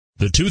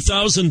The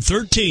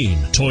 2013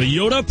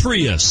 Toyota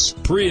Prius.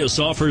 Prius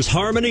offers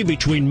harmony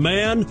between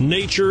man,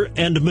 nature,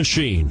 and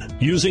machine.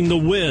 Using the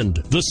wind,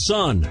 the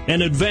sun,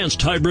 and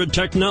advanced hybrid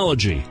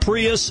technology,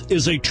 Prius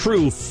is a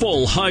true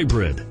full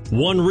hybrid.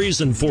 One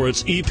reason for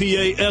its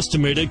EPA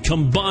estimated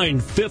combined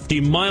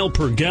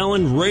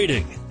 50-mile-per-gallon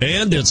rating.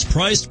 And it's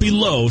priced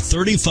below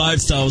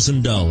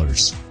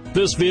 $35,000.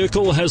 This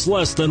vehicle has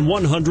less than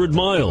 100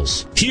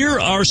 miles. Here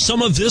are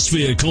some of this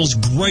vehicle's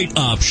great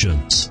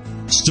options: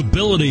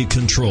 stability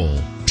control,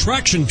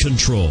 traction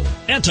control,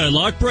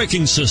 anti-lock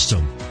braking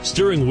system,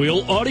 steering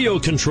wheel audio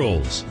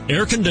controls,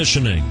 air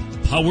conditioning,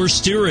 power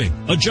steering,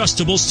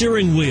 adjustable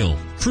steering wheel,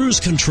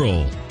 cruise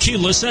control,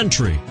 keyless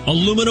entry,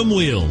 aluminum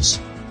wheels.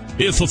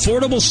 If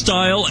affordable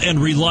style and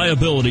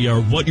reliability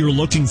are what you're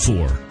looking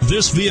for,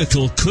 this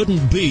vehicle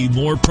couldn't be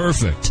more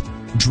perfect.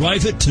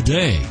 Drive it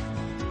today.